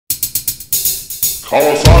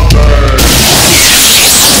Colasanti!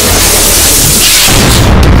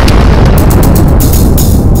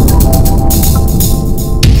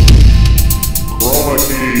 Chroma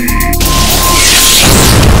key!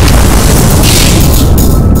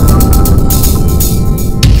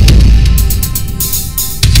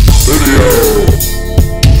 Video!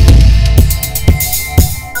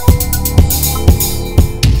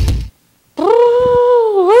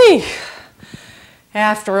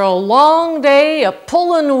 After a long day of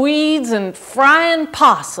pulling weeds and frying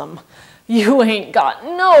possum, you ain't got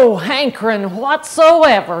no hankering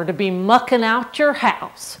whatsoever to be mucking out your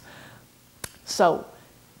house. So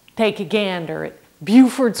take a gander at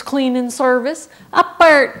Buford's Cleaning Service up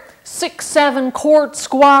there at 6-7 Court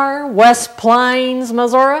Square, West Plains,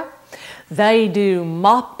 Missouri. They do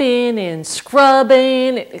mopping and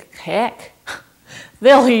scrubbing. Heck,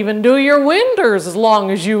 they'll even do your windows as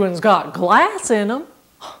long as you one's got glass in them.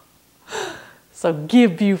 So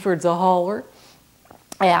give Buford's a holler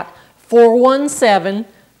at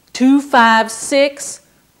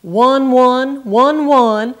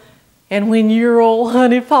 417-256-1111, and when your old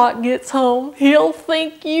honeypot gets home, he'll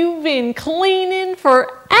think you've been cleaning for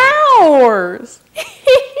hours.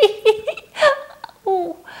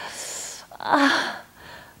 Oh,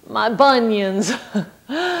 my bunions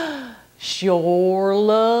sure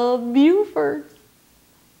love Buford.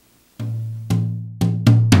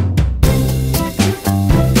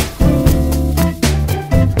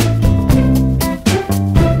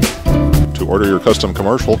 To order your custom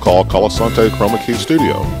commercial, call Colasanti Chroma Key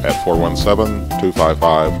Studio at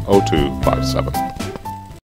 417-255-0257.